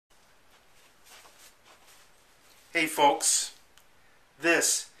Hey folks,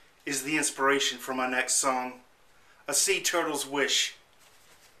 this is the inspiration for my next song, A Sea Turtle's Wish.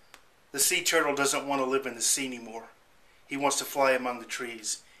 The sea turtle doesn't want to live in the sea anymore. He wants to fly among the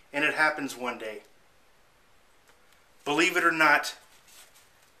trees, and it happens one day. Believe it or not,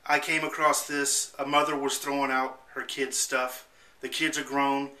 I came across this. A mother was throwing out her kids' stuff. The kids are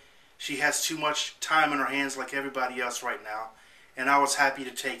grown. She has too much time on her hands like everybody else right now, and I was happy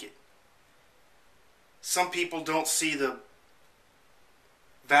to take it. Some people don't see the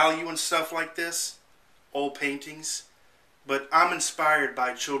value in stuff like this, old paintings, but I'm inspired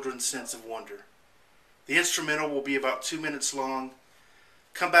by children's sense of wonder. The instrumental will be about 2 minutes long.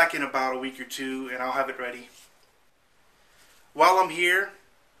 Come back in about a week or two and I'll have it ready. While I'm here,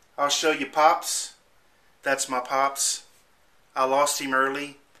 I'll show you Pops. That's my Pops. I lost him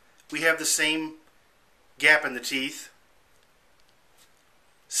early. We have the same gap in the teeth,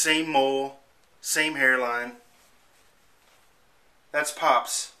 same mole, same hairline. That's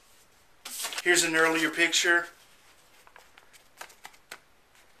Pops. Here's an earlier picture.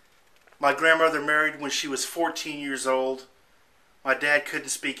 My grandmother married when she was 14 years old. My dad couldn't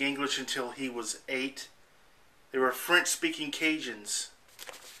speak English until he was 8. They were French-speaking Cajuns.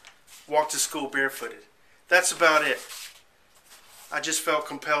 Walked to school barefooted. That's about it. I just felt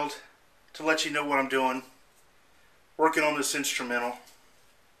compelled to let you know what I'm doing. Working on this instrumental.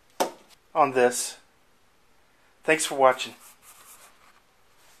 On this. Thanks for watching.